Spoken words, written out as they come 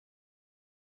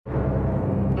Hi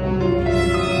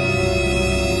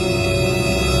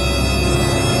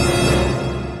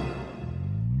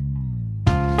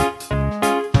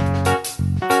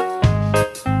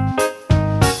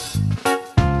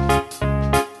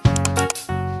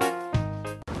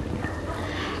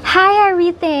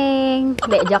everything!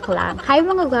 De, joke lang. Hi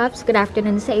mga gwaps! Good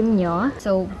afternoon sa inyo.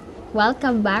 So,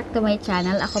 welcome back to my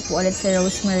channel. Ako po ulit si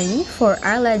Rosemary for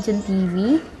Our Legend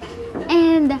TV.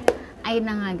 And, ayun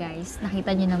na nga guys,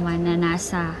 nakita nyo naman na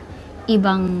nasa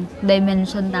ibang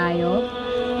dimension tayo.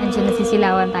 Nandiyan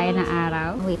nasisilawan tayo ng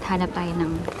araw. Wait, hanap tayo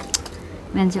ng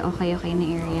medyo okay na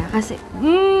area. Kasi,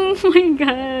 oh my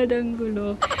god, ang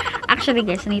gulo. Actually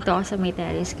guys, nandito ako sa may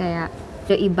terrace, kaya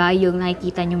iba yung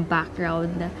nakikita yung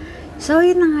background. So,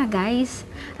 yun na nga guys.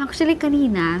 Actually,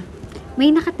 kanina,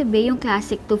 may nakatabi yung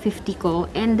Classic 250 ko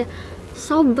and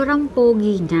sobrang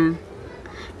pogi niya.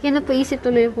 Kaya napaisip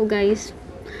tuloy ako guys,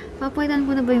 papalitan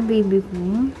ko na ba yung baby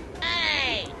ko?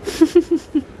 Hey!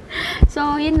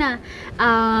 So, yun na.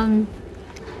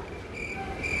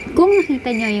 Kung nakita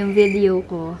nyo yung video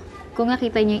ko, kung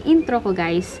nakita nyo yung intro ko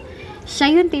guys, siya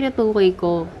yung tinutukoy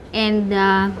ko. And,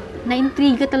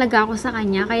 na-intriga talaga ako sa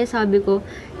kanya. Kaya sabi ko,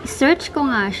 search ko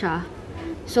nga siya.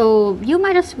 So, you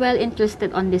might as well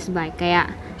interested on this bike.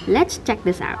 Kaya, let's check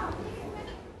this out.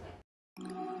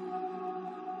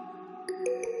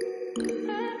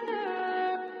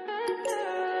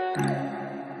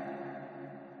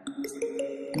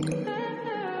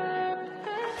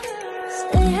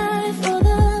 Stay high for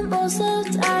the most of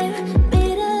time.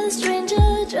 Meet a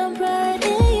stranger, jump right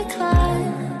in your car.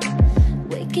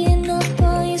 Waking up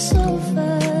on your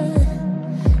sofa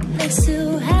next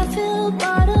to half-filled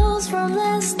bottles from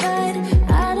last night.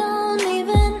 I don't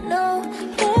even know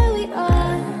where we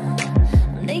are.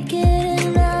 I'm naked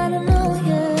and I don't know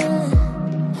you.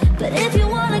 But if you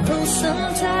wanna go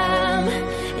sometime,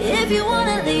 if you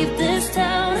wanna leave this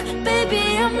town,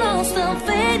 baby, I'm lost, I'm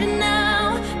fading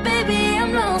now. Baby,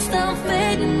 I'm lost, I'm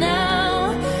fading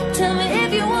now. Tell me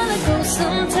if you wanna go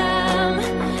sometime.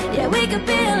 Yeah, we could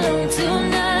be alone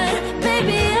tonight.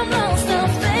 Baby, I'm lost, I'm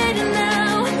fading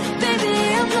now.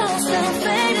 Baby, I'm lost, I'm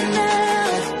fading now.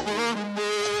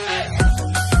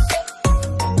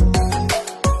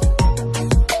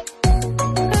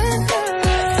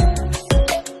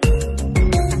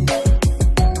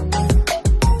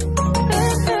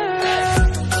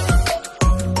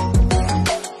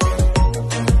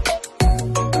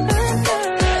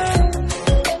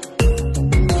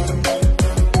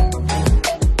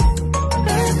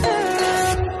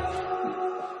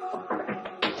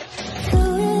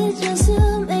 Just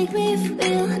to make me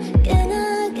feel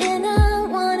again, I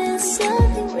wanted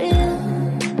something real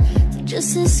to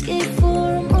just escape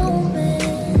for a moment,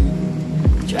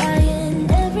 trying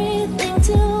everything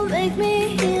to make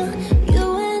me heal. You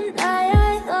and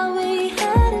I thought we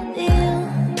had a deal.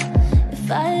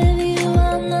 If I have you,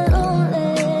 I'm not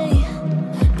lonely.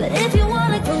 But if you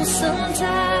wanna go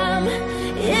sometime,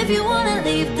 if you wanna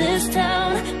leave this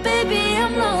town, baby,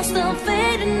 I'm lost, I'm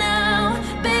fading now.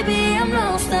 Baby, I'm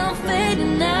lost, I'm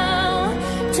fading now.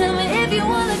 Tell me if you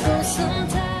wanna go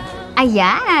sometime.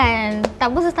 Ayan!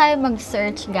 Tapos na tayo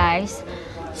mag-search, guys.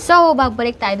 So,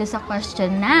 babalik tayo sa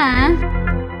question na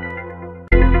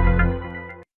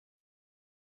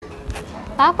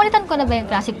papalitan ko na ba yung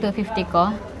Classic 250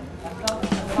 ko?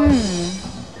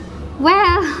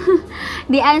 Well,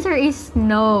 the answer is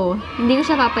no. Hindi ko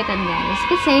siya papalitan, guys.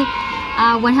 Kasi,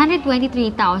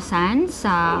 123,000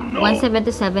 sa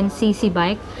 177cc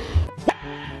bike.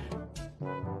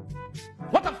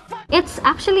 It's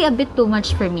actually a bit too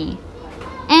much for me.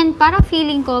 And para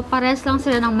feeling ko, pares lang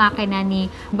sila ng makina ni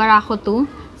Barako 2,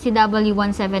 si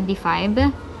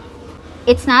W175.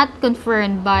 It's not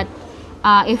confirmed, but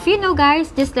if you know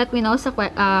guys, just let me know sa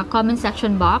comment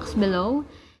section box below.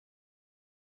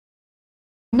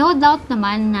 No doubt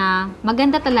naman na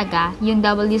maganda talaga yung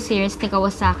W series ni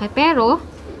Kawasaki, pero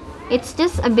it's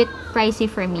just a bit pricey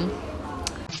for me.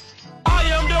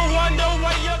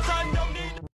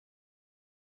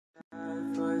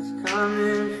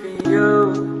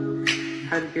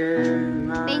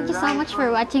 Thank you so much for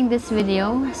watching this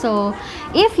video. So,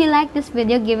 if you like this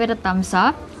video, give it a thumbs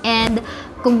up. And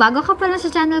kung bago ka pa lang sa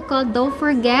channel ko, don't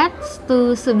forget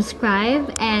to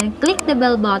subscribe and click the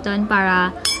bell button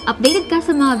para updated ka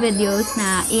sa mga videos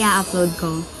na i-upload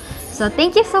ko. So,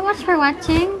 thank you so much for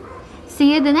watching.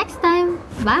 See you the next time.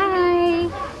 Bye!